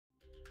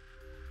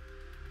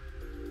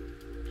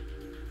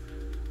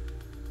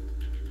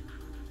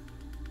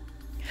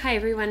Hi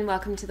everyone,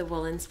 welcome to the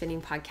Wool &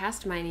 Spinning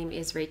Podcast. My name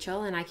is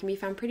Rachel and I can be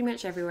found pretty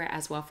much everywhere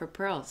as Well for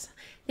Pearls.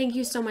 Thank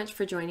you so much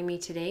for joining me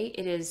today.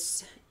 It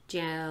is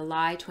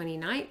July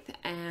 29th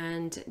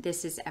and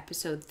this is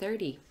episode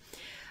 30.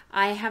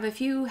 I have a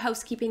few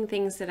housekeeping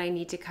things that I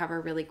need to cover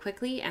really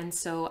quickly, and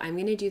so I'm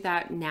going to do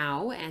that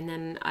now, and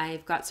then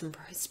I've got some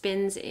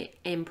spins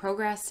in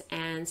progress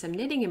and some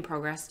knitting in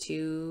progress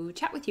to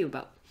chat with you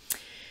about.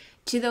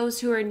 To those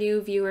who are new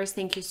viewers,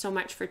 thank you so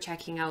much for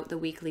checking out the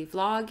weekly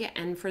vlog,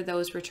 and for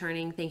those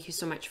returning, thank you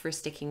so much for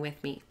sticking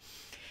with me.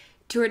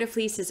 Tour de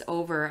Fleece is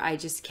over. I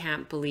just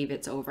can't believe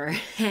it's over.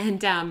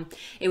 And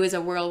it was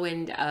a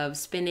whirlwind of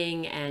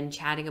spinning and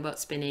chatting about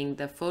spinning.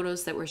 The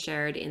photos that were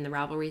shared in the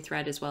Ravelry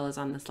thread as well as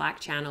on the Slack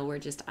channel were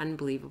just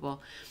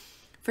unbelievable.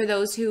 For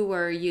those who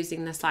were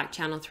using the Slack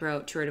channel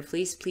throughout Tour de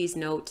Fleece, please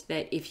note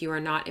that if you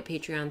are not a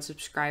Patreon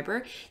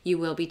subscriber, you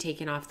will be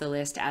taken off the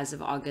list as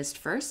of August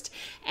 1st.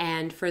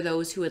 And for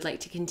those who would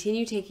like to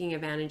continue taking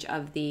advantage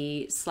of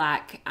the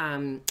Slack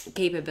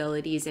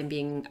capabilities and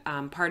being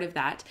part of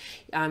that,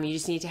 you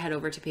just need to head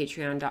over to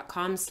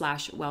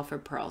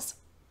patreon.com/wellforpearls.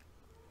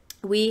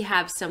 We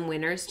have some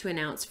winners to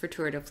announce for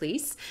Tour de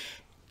Fleece.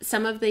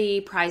 Some of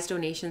the prize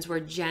donations were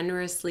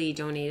generously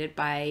donated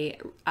by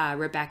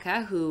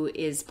Rebecca, who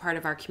is part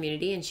of our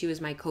community, and she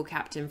was my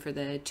co-captain for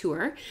the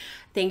tour.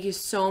 Thank you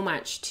so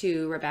much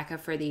to Rebecca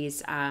for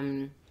these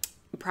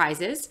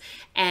prizes.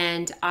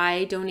 And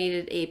I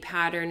donated a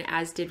pattern,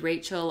 as did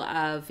Rachel,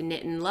 of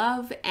Knit and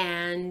Love,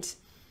 and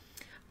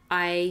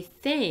I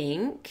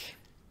think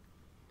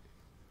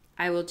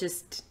I will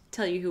just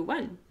tell you who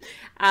won.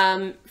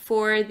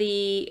 For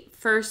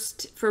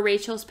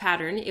Rachel's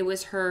pattern, it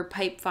was her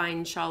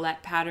Pipevine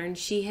Shawlette pattern.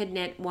 She had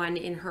knit one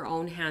in her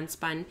own hand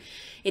spun.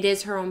 It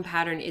is her own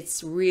pattern.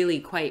 It's really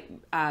quite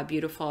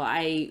beautiful.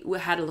 I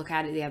had a look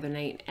at it the other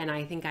night and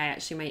I think I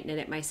actually might knit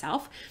it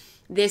myself.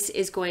 This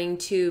is going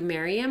to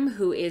Miriam,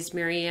 who is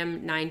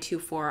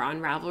Miriam924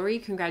 on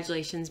Ravelry.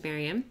 Congratulations,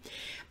 Miriam.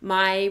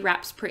 My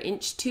wraps per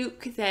inch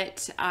toque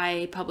that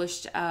I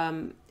published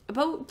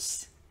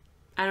about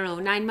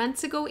 9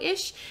 months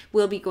ago-ish,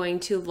 will be going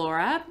to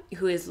Laura,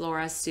 who is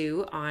Laura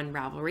Sue on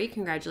Ravelry.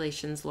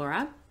 Congratulations,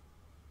 Laura.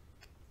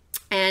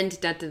 And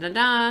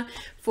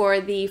for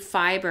the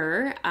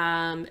fiber,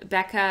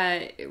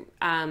 Becca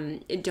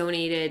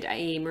donated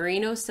a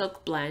merino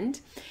silk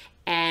blend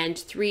and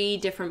 3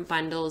 different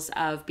bundles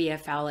of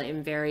BFL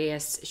in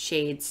various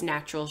shades,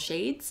 natural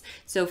shades.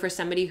 So for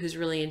somebody who's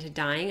really into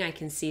dyeing, I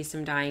can see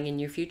some dyeing in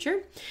your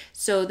future.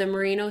 So the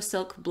merino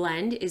silk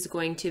blend is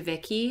going to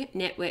Vicky,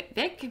 Knitwit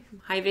Vic.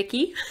 Hi,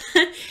 Vicky.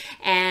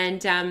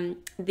 And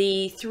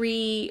the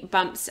 3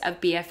 bumps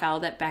of BFL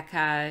that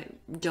Becca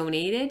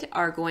donated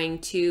are going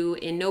to,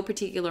 in no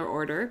particular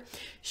order,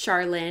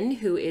 Charlene,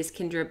 who is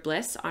Kindred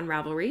Bliss on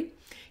Ravelry,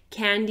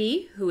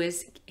 Candy, who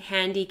is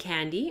Handy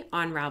Candy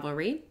on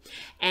Ravelry,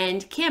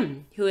 and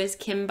Kim, who is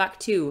Kim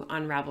Buck2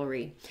 on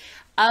Ravelry.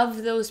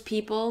 Of those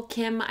people,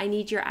 Kim, I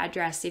need your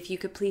address. If you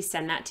could please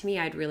send that to me,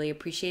 I'd really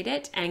appreciate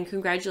it. And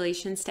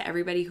congratulations to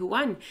everybody who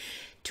won.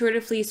 Tour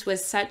de Fleece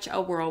was such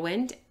a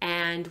whirlwind,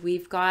 and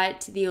we've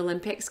got the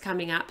Olympics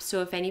coming up.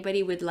 So if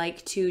anybody would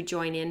like to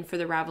join in for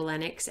the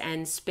Ravelenics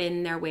and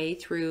spin their way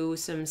through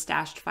some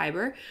stashed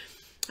fiber,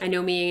 I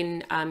know me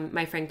and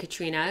my friend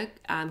Katrina,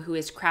 who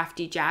is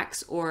Crafty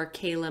Jacks or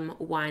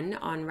Kalem1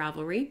 on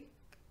Ravelry.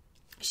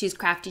 She's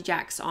Crafty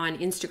Jacks on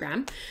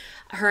Instagram.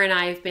 Her and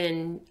I have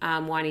been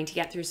wanting to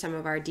get through some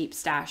of our deep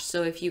stash.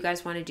 So if you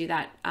guys want to do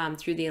that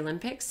through the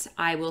Olympics,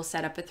 I will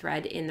set up a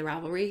thread in the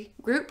Ravelry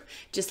group.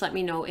 Just let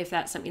me know if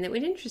that's something that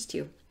would interest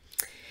you.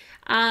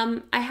 I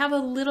have a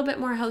little bit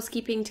more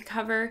housekeeping to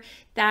cover.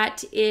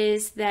 That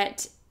is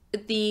that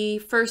the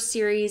first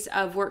series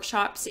of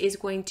workshops is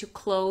going to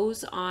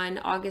close on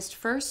August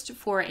 1st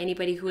for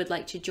anybody who would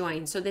like to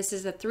join. So this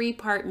is a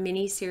 3-part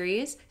mini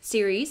series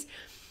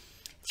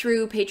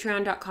through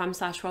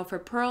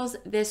patreon.com/wellforpearls.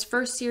 This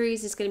first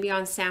series is going to be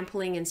on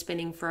sampling and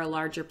spinning for a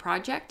larger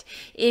project.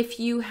 If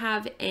you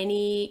have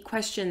any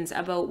questions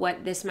about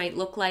what this might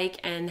look like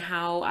and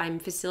how I'm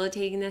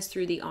facilitating this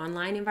through the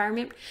online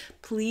environment,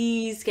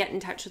 please get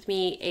in touch with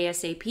me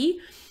ASAP.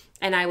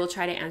 And I will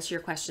try to answer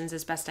your questions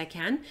as best I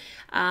can.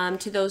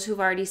 To those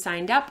who've already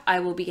signed up, I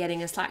will be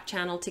getting a Slack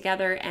channel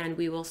together and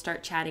we will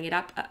start chatting it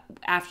up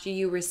after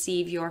you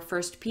receive your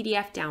first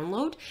PDF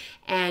download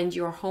and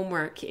your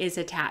homework is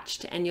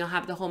attached. And you'll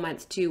have the whole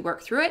month to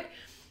work through it.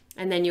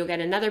 And then you'll get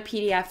another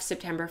PDF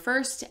September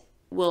 1st.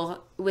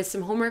 With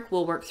some homework,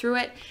 we'll work through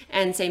it.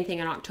 And same thing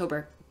in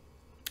October.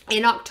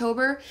 In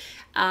October,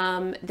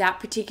 that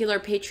particular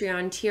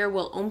Patreon tier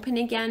will open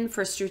again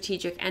for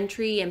strategic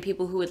entry, and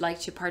people who would like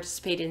to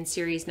participate in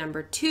series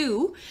number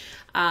 2,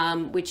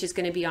 which is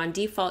going to be on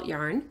default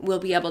yarn, will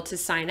be able to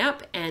sign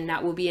up, and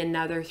that will be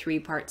another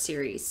 3-part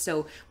series.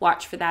 So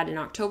watch for that in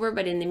October,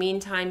 but in the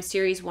meantime,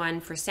 series 1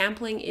 for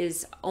sampling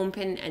is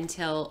open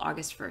until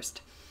August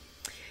 1st.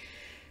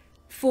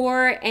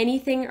 For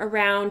anything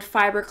around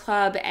Fiber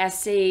Club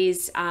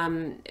essays,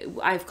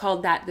 I've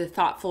called that the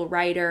Thoughtful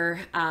Writer,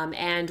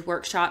 and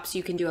workshops.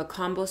 You can do a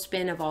combo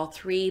spin of all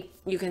three.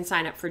 You can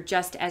sign up for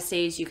just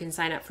essays. You can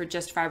sign up for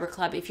just Fiber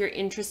Club. If you're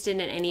interested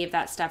in any of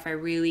that stuff, I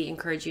really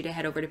encourage you to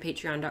head over to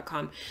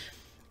patreon.com.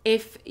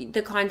 If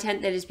the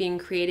content that is being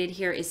created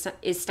here is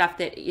stuff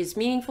that is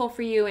meaningful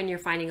for you and you're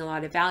finding a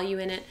lot of value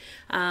in it,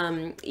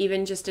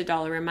 even just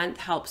 $1 a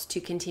month helps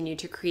to continue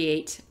to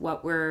create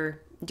what we're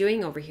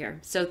doing over here.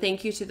 So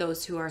thank you to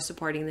those who are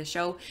supporting the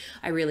show.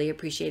 I really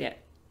appreciate it.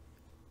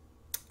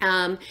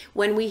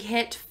 When we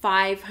hit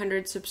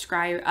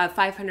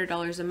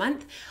 $500 a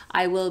month,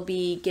 I will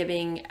be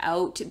giving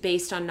out,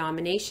 based on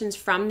nominations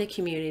from the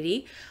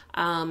community,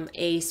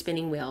 a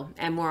spinning wheel,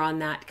 and more on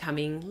that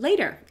coming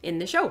later in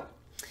the show.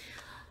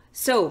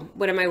 So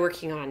what am I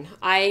working on?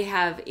 I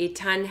have a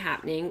ton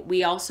happening.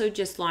 We also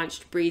just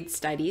launched Breed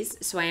Studies,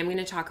 so I am going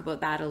to talk about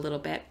that a little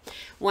bit.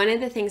 One of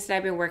the things that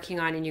I've been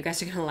working on, and you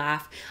guys are going to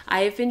laugh,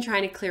 I have been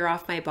trying to clear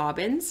off my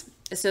bobbins.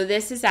 So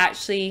this is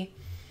actually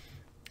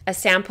a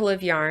sample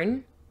of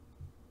yarn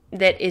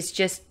that is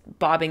just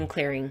bobbin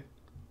clearing.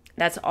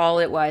 That's all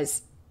it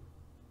was.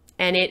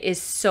 And it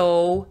is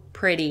so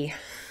pretty.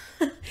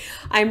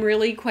 I'm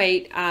really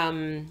quite...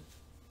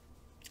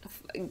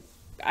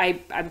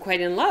 I'm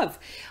quite in love.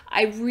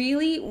 I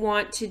really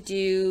want to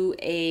do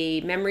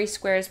a Memory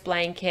Squares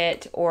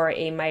blanket or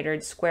a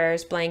Mitered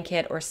Squares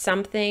blanket or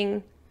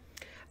something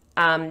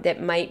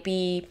that might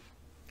be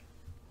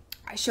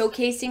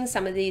showcasing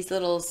some of these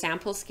little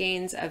sample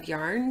skeins of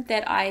yarn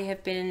that I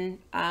have been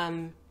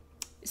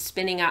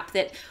spinning up,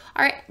 that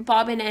are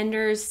bobbin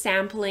enders,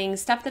 sampling,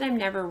 stuff that I'm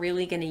never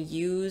really going to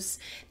use,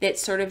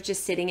 that's sort of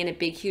just sitting in a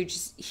big,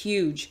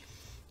 huge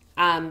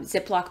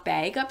Ziploc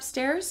bag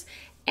upstairs.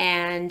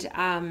 And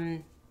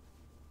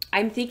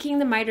I'm thinking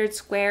the mitered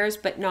squares,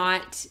 but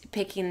not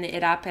picking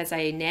it up as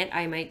I knit.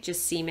 I might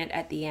just seam it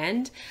at the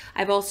end.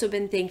 I've also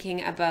been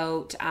thinking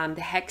about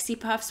the Hexie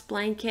Puffs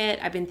blanket.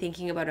 I've been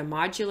thinking about a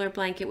modular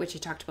blanket, which I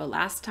talked about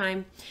last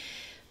time.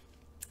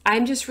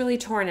 I'm just really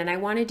torn, and I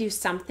want to do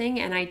something,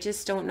 and I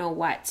just don't know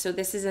what. So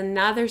this is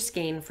another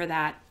skein for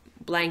that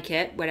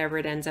blanket, whatever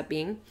it ends up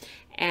being.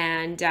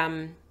 And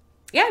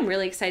yeah, I'm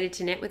really excited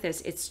to knit with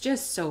this. It's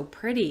just so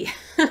pretty.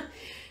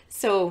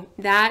 So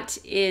that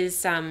is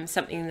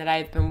something that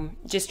I've been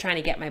just trying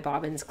to get my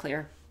bobbins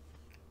clear.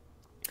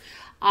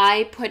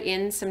 I put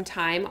in some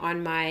time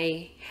on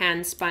my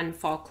hand spun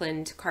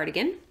Falkland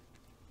cardigan.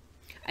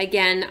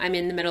 Again, I'm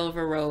in the middle of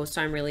a row,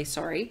 so I'm really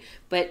sorry,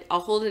 but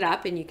I'll hold it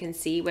up and you can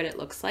see what it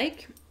looks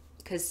like,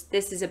 because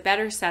this is a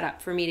better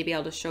setup for me to be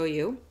able to show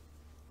you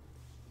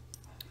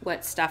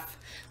what stuff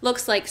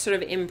looks like sort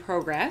of in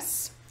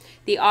progress.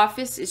 The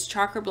office is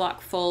chock-a-block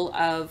full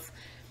of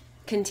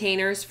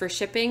containers for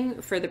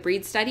shipping for the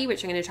Breed Study,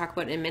 which I'm going to talk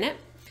about in a minute.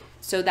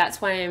 So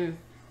that's why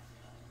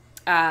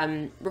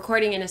I'm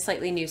recording in a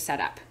slightly new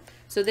setup.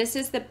 So this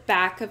is the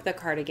back of the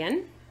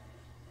cardigan.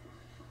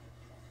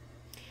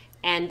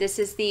 And this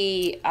is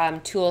the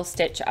tulle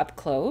stitch up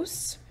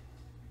close.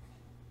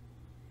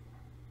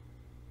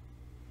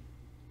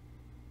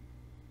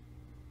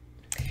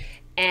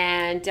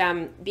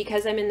 And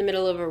because I'm in the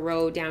middle of a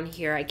row down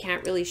here, I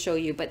can't really show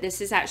you, but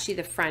this is actually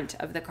the front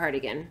of the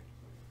cardigan.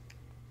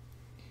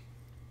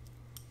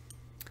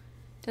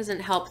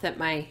 Doesn't help that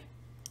my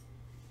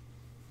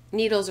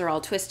needles are all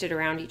twisted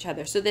around each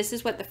other. So this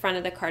is what the front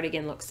of the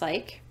cardigan looks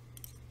like.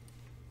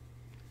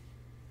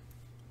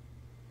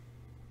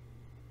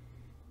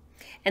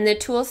 And the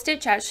tulle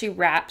stitch actually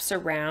wraps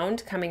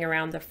around, coming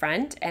around the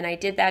front. And I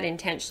did that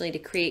intentionally to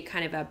create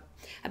kind of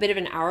a bit of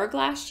an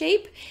hourglass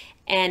shape.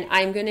 And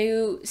I'm going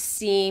to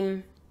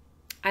seam,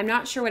 I'm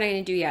not sure what I'm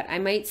going to do yet. I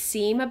might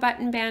seam a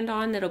button band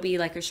on that'll be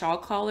like a shawl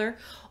collar,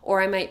 or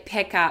I might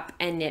pick up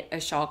and knit a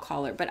shawl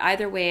collar. But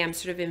either way, I'm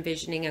sort of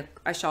envisioning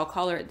a shawl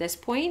collar at this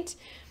point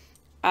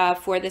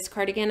for this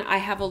cardigan. I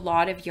have a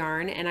lot of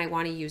yarn and I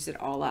want to use it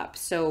all up.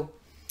 So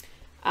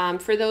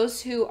for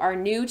those who are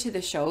new to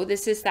the show,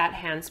 this is that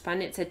hand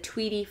spun. It's a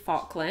Tweedy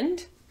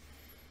Falkland.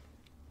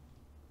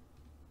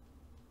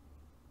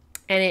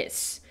 And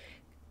it's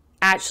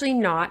actually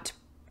not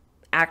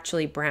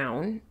actually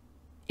brown,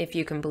 if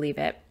you can believe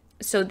it.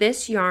 So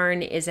this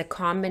yarn is a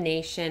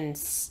combination.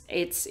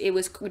 It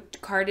was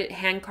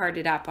hand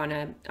carded up on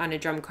a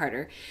drum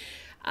carder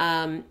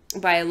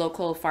by a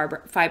local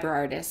fiber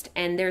artist,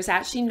 and there's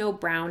actually no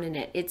brown in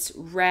it. It's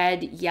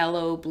red,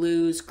 yellow,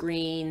 blues,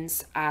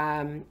 greens,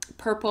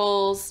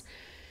 purples,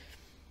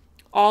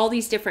 all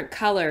these different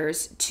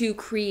colors to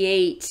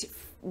create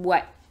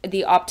what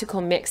the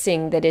optical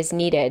mixing that is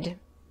needed.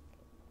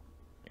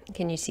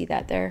 Can you see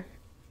that there?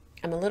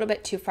 I'm a little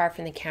bit too far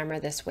from the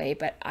camera this way,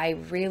 but I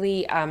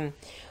really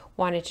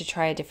wanted to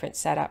try a different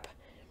setup.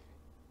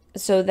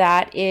 So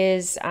that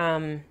is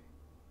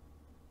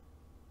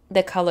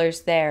the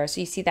colors there.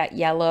 So you see that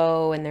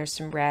yellow and there's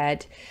some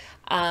red.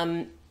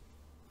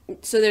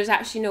 So there's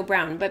actually no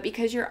brown, but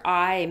because your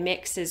eye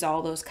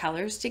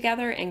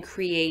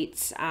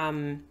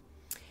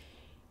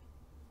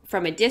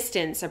from a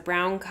distance a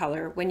brown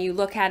color. When you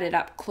look at it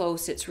up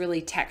close, it's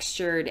really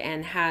textured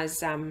and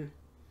has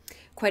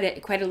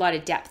quite a lot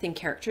of depth and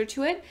character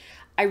to it.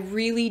 I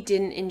really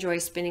didn't enjoy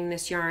spinning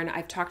this yarn.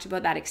 I've talked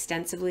about that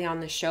extensively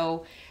on the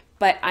show,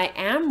 but I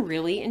am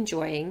really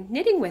enjoying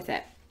knitting with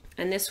it.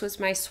 And this was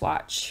my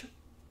swatch.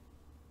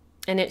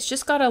 And it's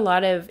just got a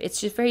lot of,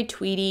 it's just very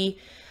tweedy.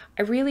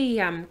 I really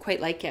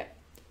quite like it.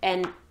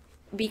 And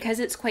because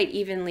it's quite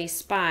evenly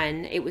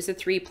spun, it was a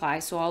 3-ply,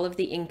 so all of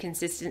the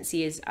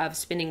inconsistencies of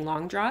spinning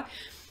long draw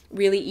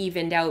really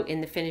evened out in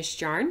the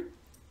finished yarn.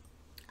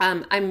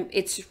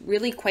 It's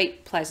really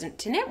quite pleasant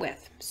to knit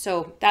with,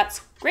 so that's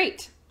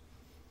great.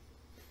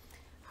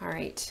 All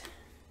right,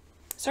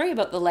 sorry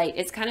about the light.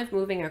 It's kind of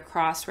moving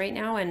across right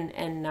now,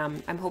 and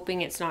I'm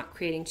hoping it's not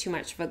creating too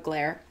much of a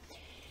glare.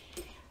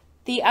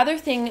 The other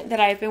thing that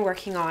I've been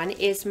working on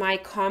is my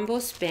combo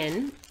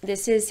spin.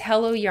 This is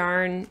Hello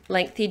Yarn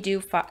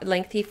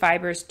Lengthy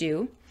Fibers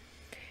Do,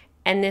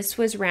 and this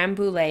was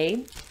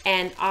Rambouillet,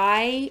 and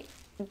I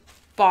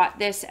bought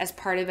this as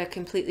part of a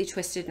Completely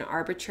Twisted and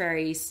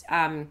Arbitrary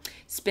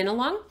spin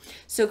along.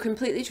 So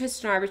Completely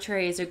Twisted and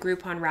Arbitrary is a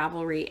group on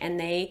Ravelry, and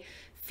they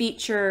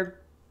feature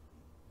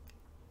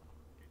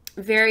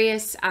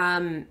various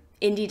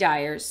indie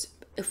dyers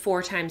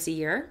 4 times a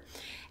year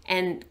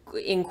and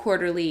in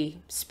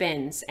quarterly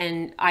spins,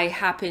 and I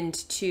happened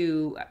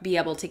to be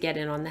able to get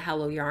in on the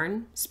Hello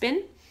Yarn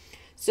spin.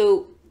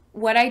 So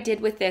what I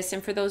did with this,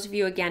 and for those of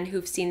you again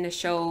who've seen the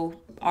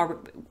show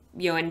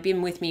and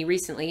been with me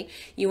recently,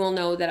 you will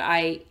know that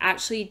I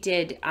actually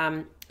did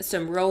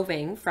some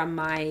roving from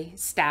my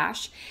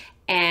stash,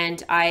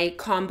 and I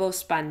combo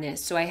spun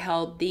this. So I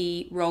held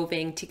the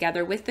roving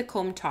together with the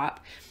comb top,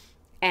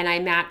 and I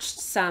matched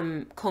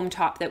some comb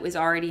top that was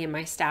already in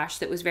my stash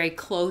that was very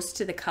close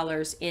to the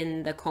colors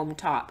in the comb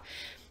top.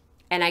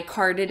 And I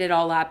carded it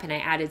all up, and I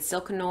added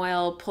Silken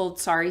Oil, pulled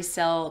Sari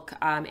Silk,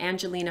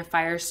 Angelina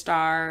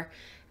Firestar,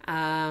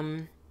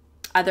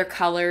 other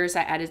colors.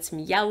 I added some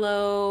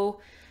yellow.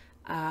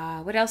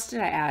 What else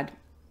did I add?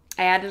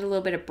 I added a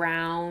little bit of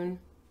brown.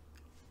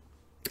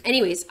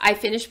 Anyways, I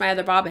finished my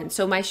other bobbin.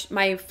 So my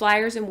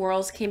flyers and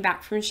whorls came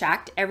back from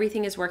Shacked.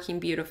 Everything is working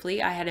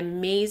beautifully. I had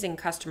amazing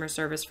customer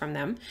service from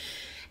them.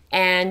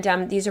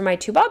 And these are my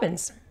 2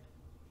 bobbins.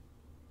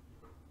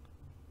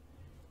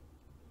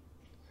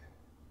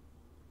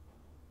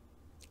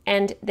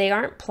 And they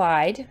aren't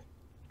plied.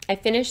 I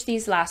finished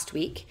these last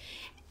week,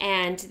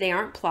 and they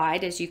aren't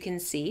plied, as you can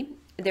see.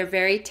 They're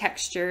very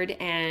textured,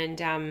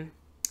 and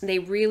they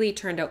really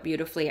turned out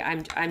beautifully.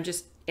 I'm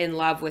just in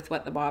love with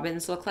what the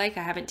bobbins look like.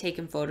 I haven't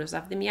taken photos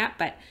of them yet,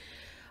 but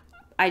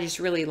I just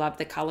really love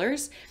the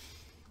colors.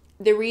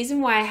 The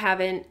reason why I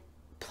haven't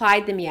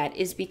plied them yet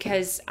is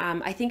because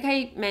I think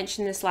I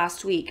mentioned this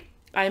last week.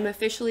 I'm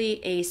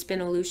officially a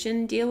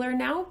Spinolution dealer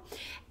now,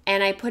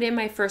 and I put in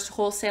my first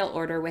wholesale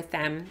order with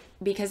them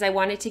because I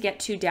wanted to get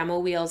 2 demo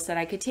wheels that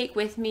I could take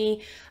with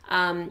me,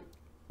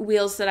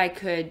 wheels that I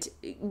could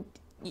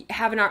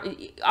have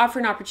offer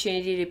an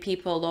opportunity to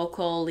people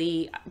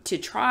locally to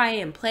try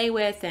and play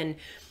with and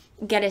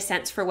get a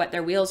sense for what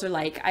their wheels are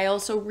like. I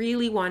also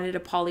really wanted a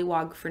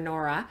polywog for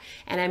Nora,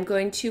 and I'm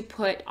going to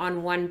put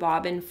on 1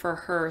 bobbin for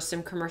her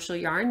some commercial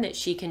yarn that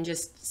she can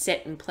just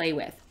sit and play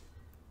with.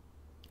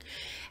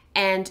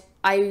 And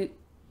I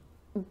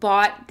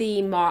bought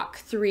the Mach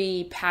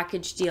 3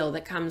 package deal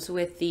that comes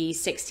with the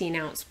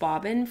 16-ounce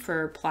bobbin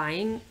for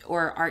plying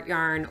or art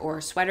yarn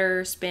or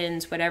sweater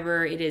spins,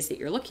 whatever it is that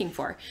you're looking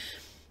for.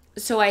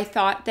 So I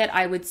thought that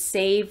I would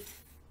save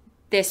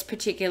this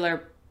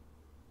particular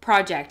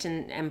project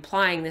and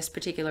plying this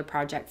particular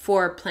project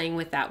for playing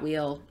with that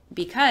wheel,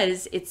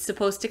 because it's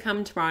supposed to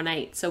come tomorrow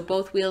night. So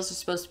both wheels are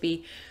supposed to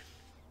be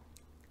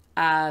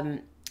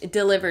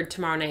delivered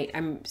tomorrow night.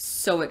 I'm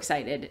so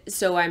excited.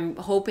 So I'm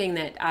hoping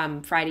that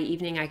Friday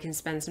evening I can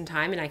spend some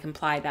time and I can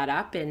ply that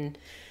up and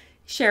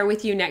share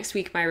with you next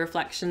week my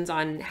reflections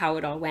on how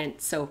it all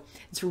went. So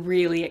it's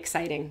really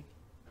exciting.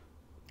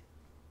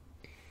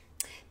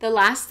 The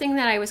last thing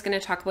that I was going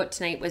to talk about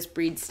tonight was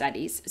breed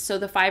studies. So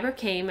the fiber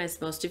came, as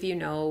most of you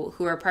know,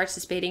 who are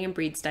participating in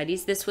breed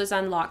studies. This was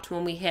unlocked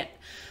when we hit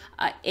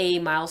a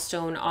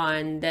milestone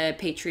on the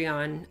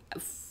Patreon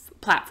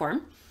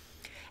platform.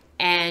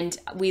 And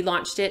we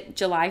launched it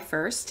July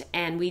 1st.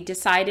 And we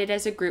decided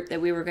as a group that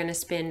we were going to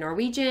spin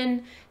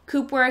Norwegian,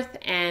 Coopworth,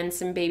 and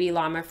some baby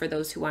llama for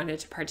those who wanted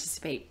to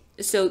participate.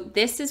 So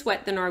this is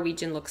what the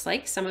Norwegian looks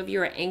like. Some of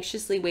you are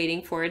anxiously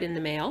waiting for it in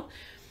the mail.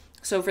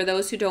 So for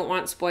those who don't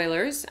want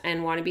spoilers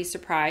and want to be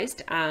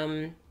surprised,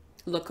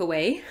 look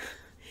away.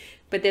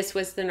 But this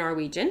was the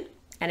Norwegian,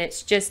 and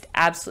it's just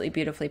absolutely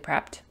beautifully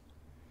prepped.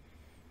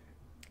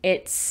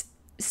 It's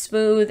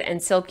smooth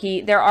and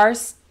silky.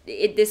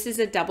 This is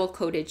a double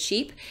coated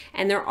sheep,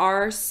 and there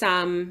are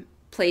some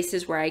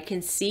places where I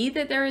can see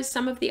that there is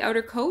some of the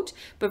outer coat,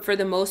 but for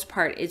the most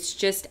part, it's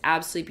just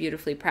absolutely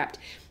beautifully prepped.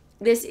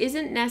 This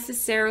isn't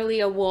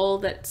necessarily a wool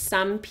that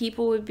some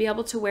people would be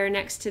able to wear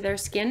next to their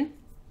skin.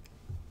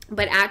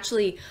 But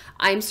actually,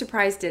 I'm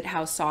surprised at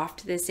how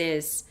soft this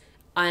is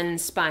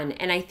unspun.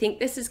 And I think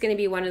this is going to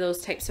be one of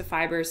those types of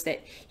fibers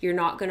that you're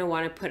not going to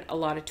want to put a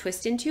lot of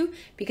twist into,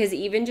 because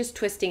even just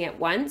twisting it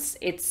once,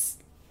 it's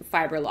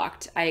fiber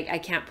locked. I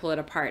can't pull it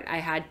apart. I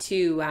had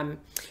to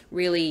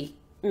really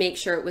make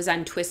sure it was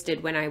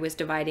untwisted when I was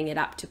dividing it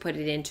up to put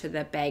it into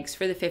the bags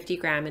for the 50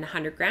 gram and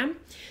 100 gram.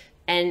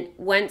 And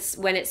when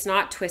it's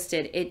not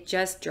twisted, it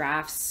just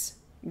drafts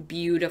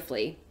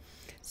beautifully.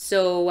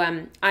 So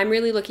I'm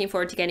really looking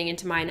forward to getting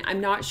into mine. I'm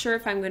not sure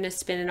if I'm going to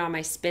spin it on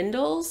my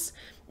spindles.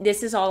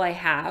 This is all I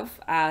have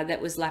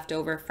that was left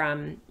over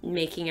from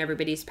making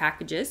everybody's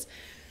packages.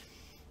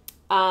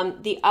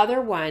 The other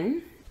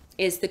one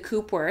is the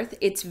Coopworth.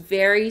 It's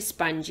very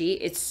spongy.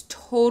 It's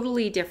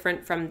totally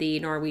different from the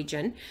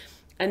Norwegian.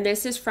 And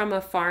this is from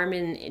a farm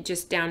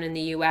just down in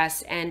the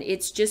US, and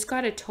it's just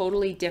got a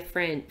totally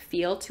different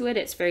feel to it.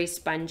 It's very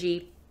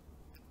spongy.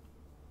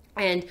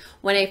 And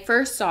when I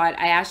first saw it,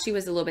 I actually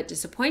was a little bit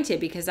disappointed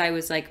because I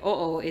was like,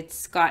 oh,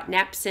 it's got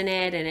neps in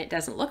it and it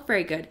doesn't look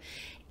very good.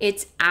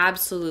 It's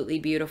absolutely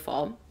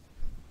beautiful.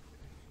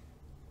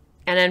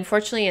 And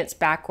unfortunately, it's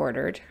back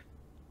ordered,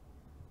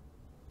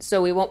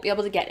 so we won't be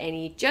able to get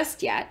any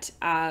just yet.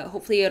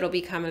 Hopefully it'll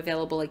become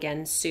available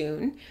again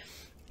soon.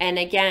 And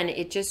again,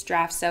 it just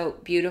drafts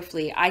out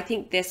beautifully. I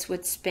think this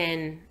would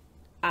spin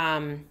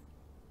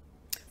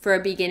for a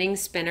beginning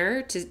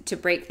spinner to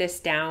break this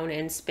down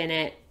and spin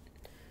it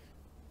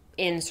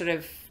in sort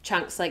of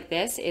chunks like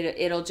this.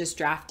 It'll just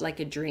draft like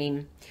a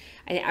dream.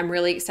 I'm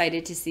really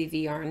excited to see the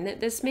yarn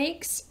that this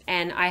makes.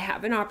 And I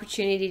have an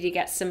opportunity to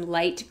get some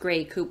light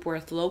gray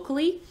Coopworth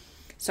locally.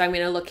 So I'm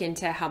going to look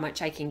into how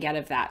much I can get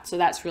of that. So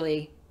that's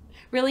really,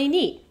 really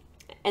neat.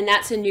 And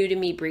that's a new to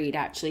me breed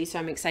actually. So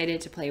I'm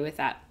excited to play with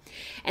that.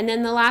 And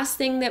then the last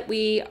thing that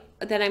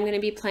I'm going to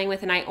be playing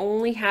with, and I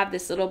only have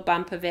this little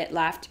bump of it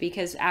left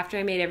because after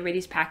I made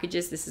everybody's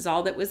packages, this is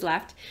all that was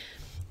left,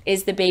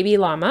 is the Baby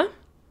Llama.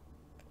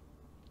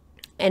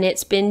 And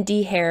it's been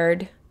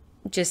dehaired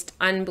just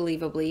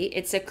unbelievably.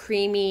 It's a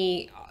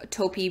creamy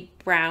taupey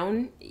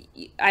brown.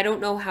 I don't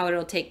know how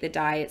it'll take the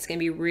dye. It's going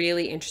to be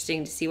really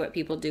interesting to see what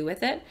people do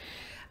with it.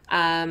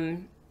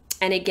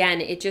 And again,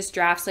 it just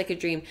drafts like a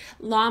dream.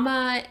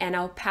 Llama and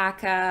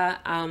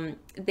alpaca,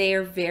 they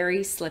are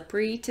very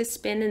slippery to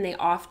spin, and they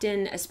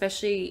often,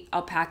 especially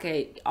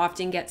alpaca,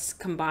 often gets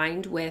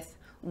combined with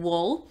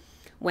wool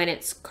when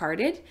it's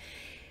carded.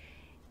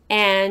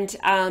 And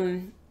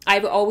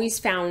I've always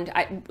found,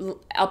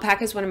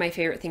 alpaca is one of my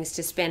favorite things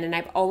to spin, and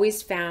I've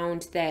always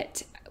found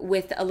that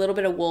with a little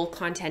bit of wool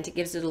content, it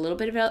gives it a little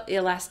bit of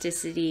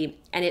elasticity,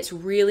 and it's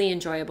really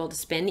enjoyable to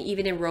spin,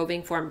 even in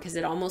roving form, because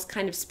it almost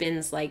kind of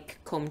spins like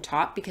comb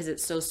top because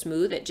it's so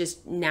smooth. It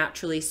just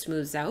naturally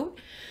smooths out.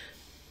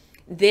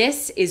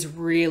 This is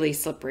really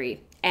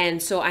slippery,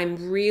 and so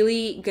I'm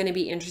really going to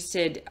be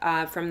interested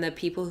from the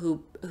people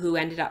who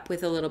ended up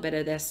with a little bit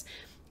of this,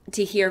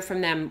 to hear from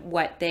them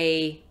what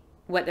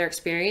their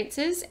experience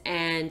is,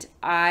 and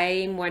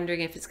I'm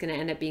wondering if it's going to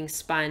end up being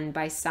spun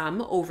by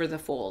some over the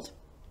fold.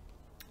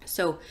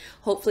 So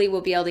hopefully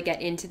we'll be able to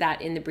get into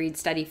that in the breed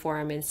study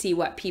forum and see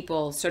what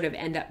people sort of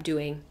end up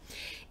doing.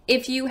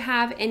 If you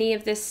have any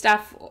of this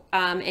stuff,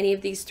 any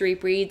of these 3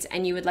 breeds,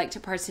 and you would like to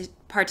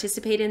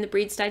participate in the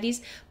breed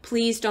studies,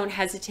 please don't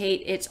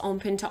hesitate. It's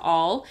open to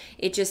all.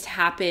 It just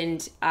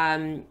happened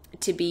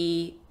to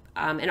be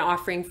an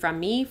offering from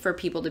me for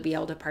people to be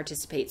able to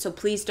participate. So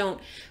please don't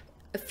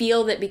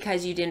feel that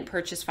because you didn't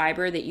purchase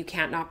fiber that you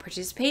can't not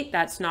participate.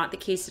 That's not the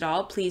case at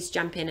all. Please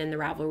jump in the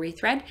Ravelry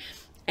thread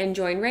and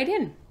join right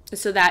in.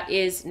 So that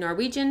is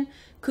Norwegian,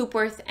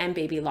 Coopworth, and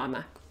Baby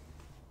Llama.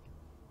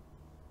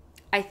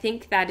 I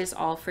think that is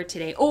all for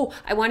today. Oh,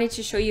 I wanted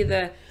to show you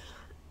the,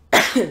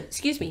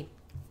 excuse me.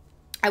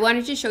 I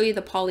wanted to show you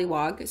the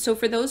Polywog. So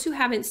for those who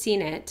haven't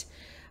seen it,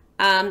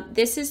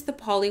 this is the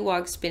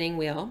Polywog spinning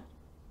wheel.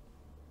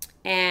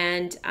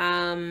 And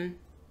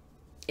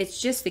it's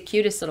just the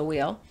cutest little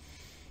wheel.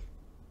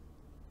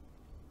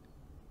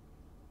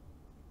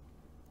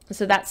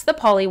 So that's the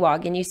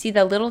Polywog, and you see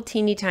the little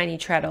teeny tiny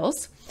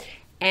treadles,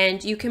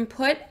 and you can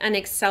put an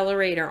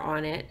accelerator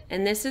on it.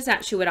 And this is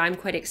actually what I'm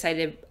quite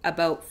excited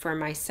about for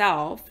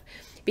myself,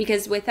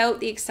 because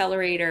without the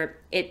accelerator,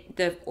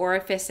 the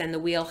orifice and the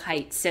wheel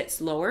height sits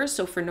lower.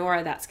 So for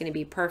Nora, that's going to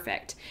be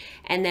perfect.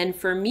 And then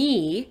for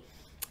me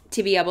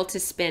to be able to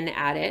spin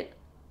at it,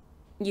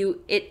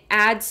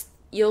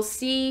 you'll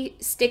see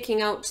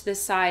sticking out to the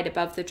side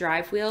above the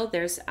drive wheel,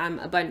 there's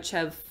a bunch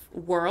of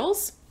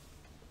whorls.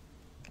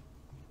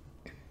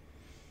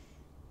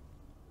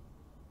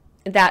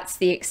 That's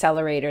the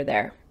accelerator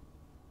there.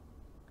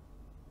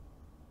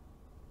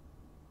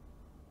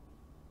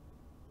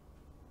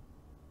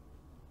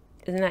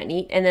 Isn't that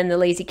neat? And then the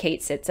Lazy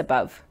Kate sits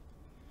above.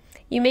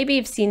 You maybe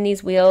have seen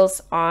these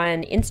wheels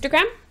on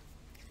Instagram.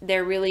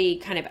 They're really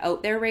kind of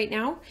out there right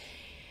now.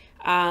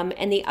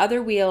 And the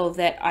other wheel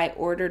that I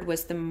ordered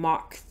was the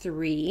Mach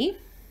 3.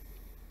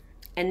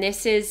 And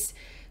this is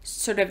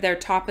sort of their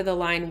top of the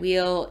line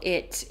wheel.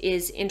 It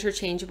is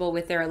interchangeable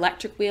with their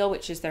electric wheel,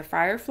 which is their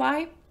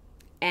Firefly.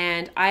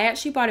 And I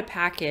actually bought a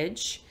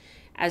package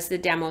as the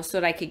demo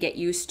so that I could get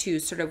used to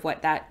sort of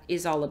what that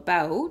is all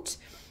about.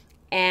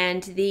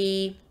 And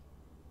the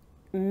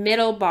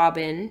middle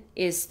bobbin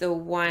is the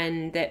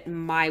one that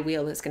my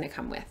wheel is going to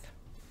come with.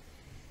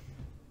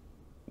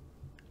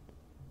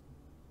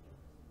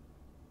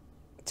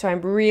 So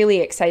I'm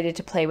really excited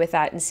to play with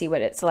that and see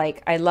what it's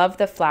like. I love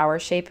the flower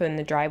shape in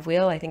the drive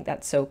wheel. I think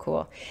that's so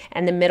cool.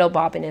 And the middle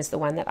bobbin is the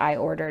one that I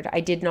ordered. I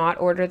did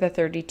not order the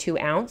 32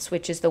 ounce,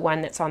 which is the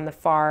one that's on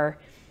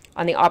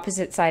the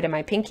opposite side of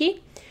my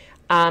pinky,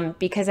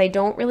 because I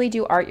don't really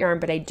do art yarn,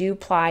 but I do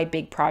ply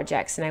big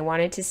projects. And I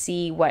wanted to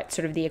see what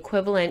sort of the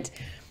equivalent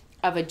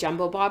of a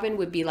jumbo bobbin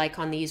would be like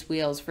on these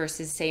wheels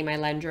versus, say, my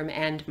Lendrum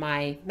and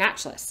my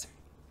Matchless.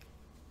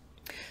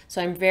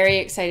 So I'm very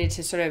excited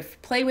to sort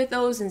of play with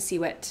those and see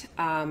what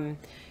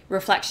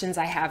reflections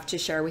I have to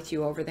share with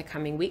you over the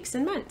coming weeks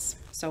and months.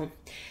 So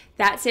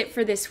that's it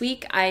for this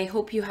week. I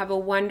hope you have a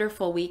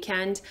wonderful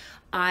weekend.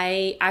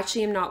 I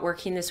actually am not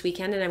working this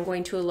weekend, and I'm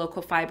going to a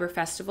local fiber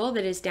festival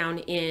that is down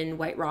in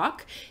White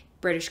Rock,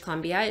 British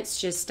Columbia. It's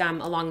just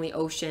along the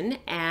ocean,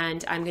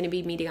 and I'm going to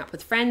be meeting up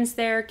with friends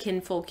there.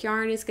 Kinfolk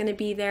Yarn is going to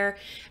be there,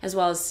 as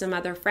well as some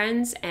other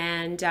friends.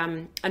 And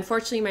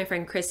unfortunately, my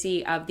friend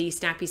Chrissy of the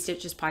Snappy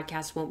Stitches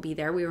podcast won't be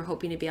there. We were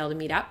hoping to be able to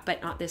meet up,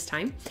 but not this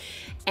time.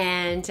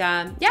 And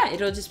yeah,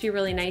 it'll just be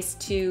really nice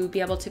to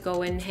be able to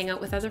go and hang out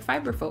with other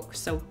fiber folks.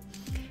 So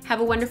have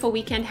a wonderful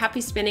weekend.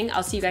 Happy spinning.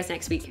 I'll see you guys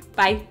next week.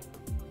 Bye.